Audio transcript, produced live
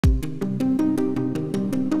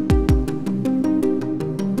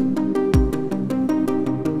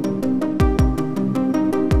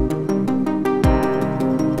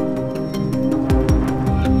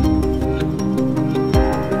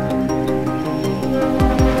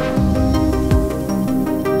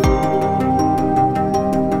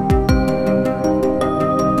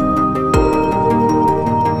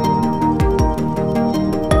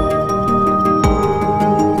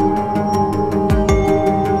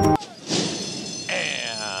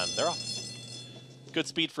Good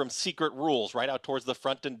speed from Secret Rules right out towards the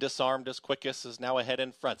front and disarmed as quickest is now ahead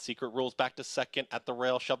in front. Secret Rules back to second at the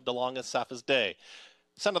rail, shoved along as Safa's Day.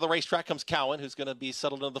 Center of the racetrack comes Cowan, who's going to be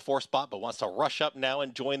settled into the 4th spot, but wants to rush up now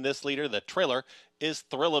and join this leader. The trailer is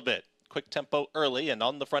Thrill-A-Bit. Quick tempo early, and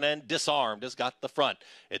on the front end, Disarmed has got the front.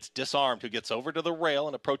 It's Disarmed who gets over to the rail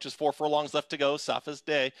and approaches 4 furlongs left to go. Safa's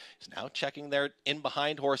Day is now checking their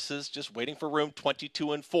in-behind horses, just waiting for room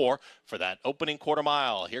 22 and 4 for that opening quarter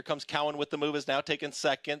mile. Here comes Cowan with the move, is now taken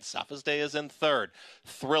second. Safa's Day is in third.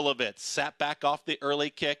 Thrill-A-Bit sat back off the early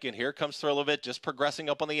kick, and here comes Thrill-A-Bit just progressing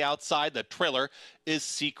up on the outside. The trailer is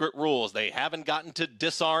Secret Rules. They haven't gotten to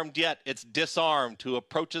Disarmed yet. It's Disarmed who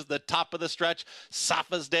approaches the top of the stretch.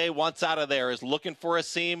 Safa's Day wants out of there, is looking for a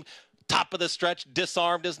seam. Top of the stretch,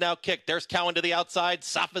 Disarmed is now kicked. There's Cowan to the outside.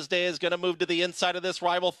 Safa's Day is going to move to the inside of this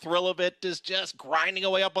rival. Thrill-A-Bit is just grinding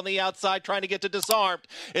away up on the outside, trying to get to Disarmed.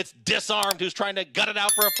 It's Disarmed who's trying to gut it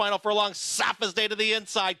out for a final furlong. Safa's Day to the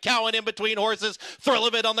inside. Cowan in between horses.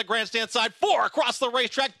 Thrill-A-Bit on the grandstand side. 4 across the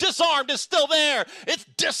racetrack. Disarmed is still there. It's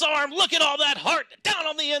Disarmed. Look at all that heart down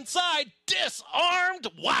on the inside. Disarmed.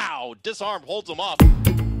 Wow. Disarmed holds him off.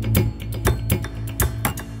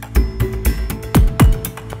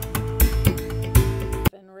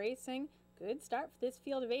 Racing. Good start for this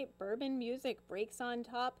field of 8. Bourbon Music breaks on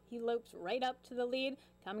top. He lopes right up to the lead.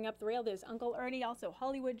 Coming up the rail, there's Uncle Ernie, also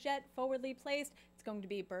Hollywood Jet, forwardly placed. It's going to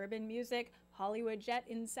be Bourbon Music, Hollywood Jet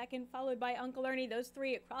in second, followed by Uncle Ernie. Those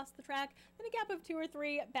 3 across the track. Then a gap of 2 or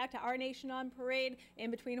 3 back to Our Nation on Parade. In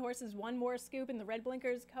between horses, One More Scoop in the red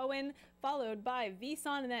blinkers, Cowan, followed by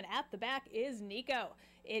Vison, and then at the back is Nico.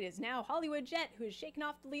 It is now Hollywood Jet who has shaken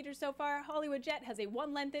off the leader so far. Hollywood Jet has a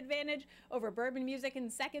 1-length advantage over Bourbon Music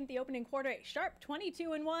in second. The opening quarter, a sharp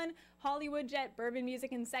 22 and 1. Hollywood Jet, Bourbon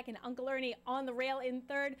Music in second. Uncle Ernie on the rail in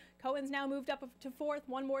third. Cowan's now moved up to 4th.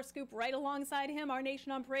 One More Scoop right alongside him. Our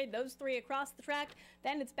Nation on Parade, those 3 across the track.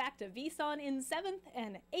 Then it's back to Vison in 7th,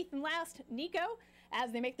 and 8th and last, Nico.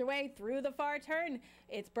 As they make their way through the far turn,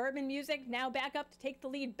 it's Bourbon Music now back up to take the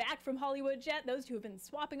lead back from Hollywood Jet. Those 2 have been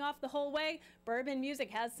swapping off the whole way. Bourbon Music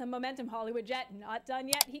has some momentum. Hollywood Jet not done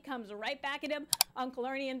yet. He comes right back at him. Uncle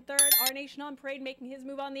Ernie in third. Our Nation on Parade making his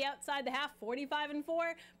move on the outside. The half, 45 and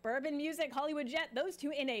 4. Bourbon Music, Hollywood Jet, those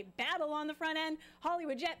 2 in a battle on the front end.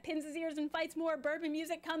 Hollywood Jet pins his ears and fights more. Bourbon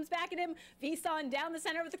Music comes back at him. Vison down the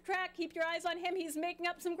center of the track. Keep your eyes on him. He's making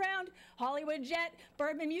up some ground. Hollywood Jet,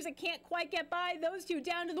 Bourbon Music can't quite get by. Those 2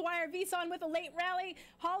 down to the wire. Vison with a late rally.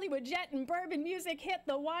 Hollywood Jet and Bourbon Music hit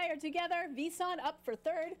the wire together. Vison up for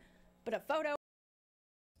third, but a photo.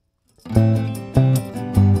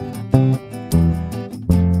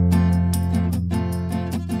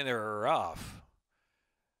 And they're off.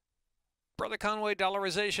 Brother Conway,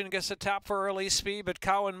 Dollarization gets the top for early speed, but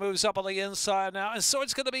Cowan moves up on the inside now, and so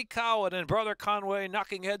it's going to be Cowan and Brother Conway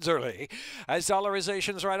knocking heads early. As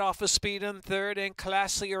Dollarization's right off of speed in third, and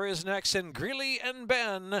Classier is next, and Greeley and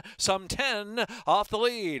Ben, some 10 off the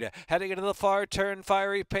lead. Heading into the far turn,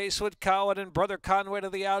 fiery pace with Cowan and Brother Conway to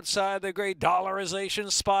the outside. The great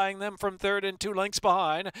Dollarization spying them from third and 2 lengths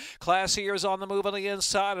behind. Classier's on the move on the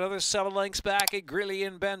inside, another 7 lengths back, and Greeley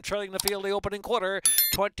and Ben trailing the field the opening quarter.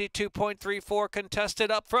 22.34 contested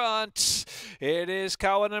up front. It is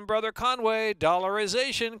Cowan and Brother Conway.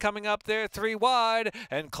 Dollarization coming up there 3 wide,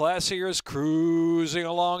 and Classier's cruising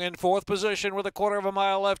along in 4th position with a quarter of a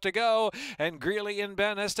mile left to go, and Greeley and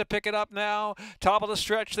Ben has to pick it up now. Top of the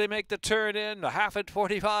stretch, they make the turn in, a half at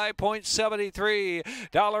 45.73.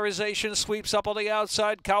 Dollarization sweeps up on the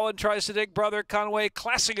outside. Cowan tries to dig Brother Conway.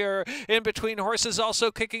 Classier in between horses also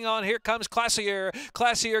kicking on. Here comes Classier.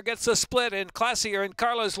 Classier gets the split, and Classier and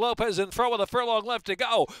Carlos Lopez in front with a furlong left to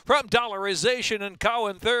go from Dollarization and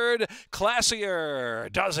Cowan third.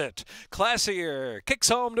 Classier does it. Classier kicks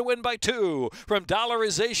home to win by 2 from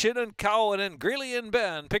Dollarization and Cowan, and Greeley and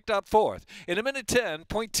Ben picked up 4th in a minute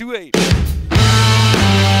 10.28.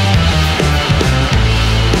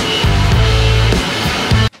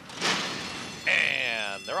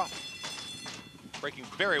 And they're off. Breaking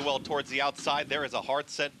very well towards the outside. There is a hard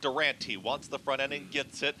set Durant. He wants the front end and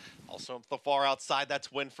gets it. Also at the far outside,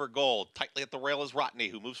 that's Win for Gold. Tightly at the rail is Rodney,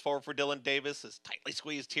 who moves forward for Dylan Davis. Is tightly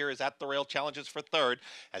squeezed here, is at the rail, challenges for third.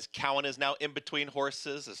 As Cowan is now in between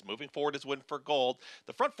horses, is moving forward as Win for Gold.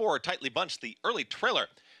 The front 4 are tightly bunched. The early trailer,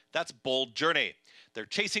 that's Bold Journey. They're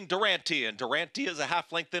chasing Durante, and Durante is a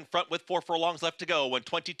half length in front with 4 furlongs left to go. When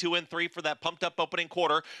 22 and 3 for that pumped up opening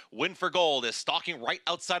quarter. Win for Gold is stalking right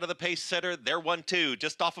outside of the pace setter. They're 1-2,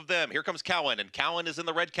 just off of them. Here comes Cowan, and Cowan is in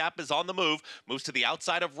the red cap, is on the move. Moves to the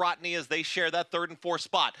outside of Rodney as they share that 3rd and 4th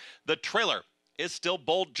spot. The trailer is still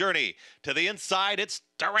Bold Journey. To the inside, it's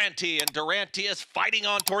Durante, and Durante is fighting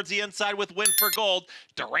on towards the inside with Win for Gold.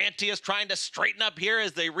 Durante is trying to straighten up here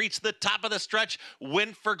as they reach the top of the stretch.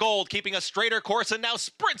 Win for Gold, keeping a straighter course, and now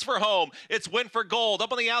sprints for home. It's Win for Gold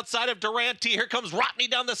up on the outside of Durante. Here comes Rodney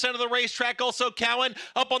down the center of the racetrack. Also Cowan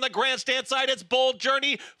up on the grandstand side. It's Bold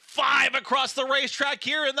Journey. 5 across the racetrack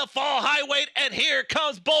here in the fall high weight, and here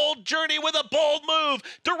comes Bold Journey with a bold move.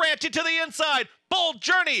 Durante to the inside. Bold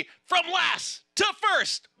Journey from last to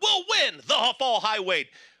first will win the fall high weight.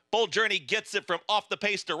 Bold Journey gets it from off the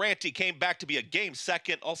pace. Durante came back to be a game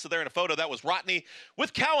second. Also there in a photo, that was Rodney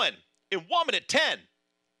with Cowan in 1 minute 10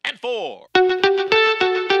 and 4.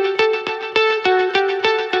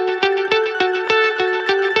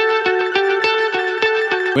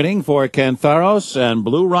 Winning for Cantharos and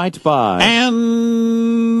Blue Right By.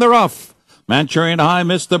 And they're off. Manchurian High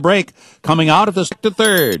missed the break, coming out at the to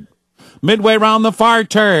third. Midway round the far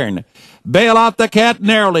turn. Bail out the cat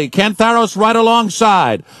narrowly. Cantharos right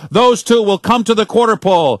alongside. Those two will come to the quarter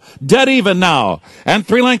pole. Dead even now. And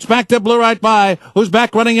 3 lengths back to Blue Right By, who's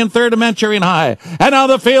back running in third to Manchurian High. And now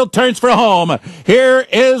the field turns for home. Here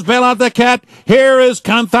is Bail out the cat. Here is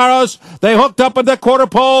Cantharos. They hooked up at the quarter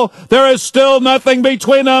pole. There is still nothing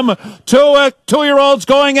between them. Two-year-olds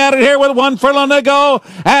going at it here with 1 furlong to go.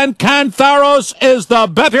 And Cantharos is the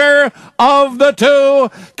better of the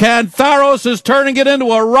two. Cantharos is turning it into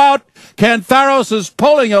a rout. Cantharos is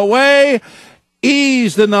pulling away,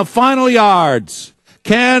 eased in the final yards.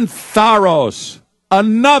 Cantharos,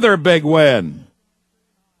 another big win.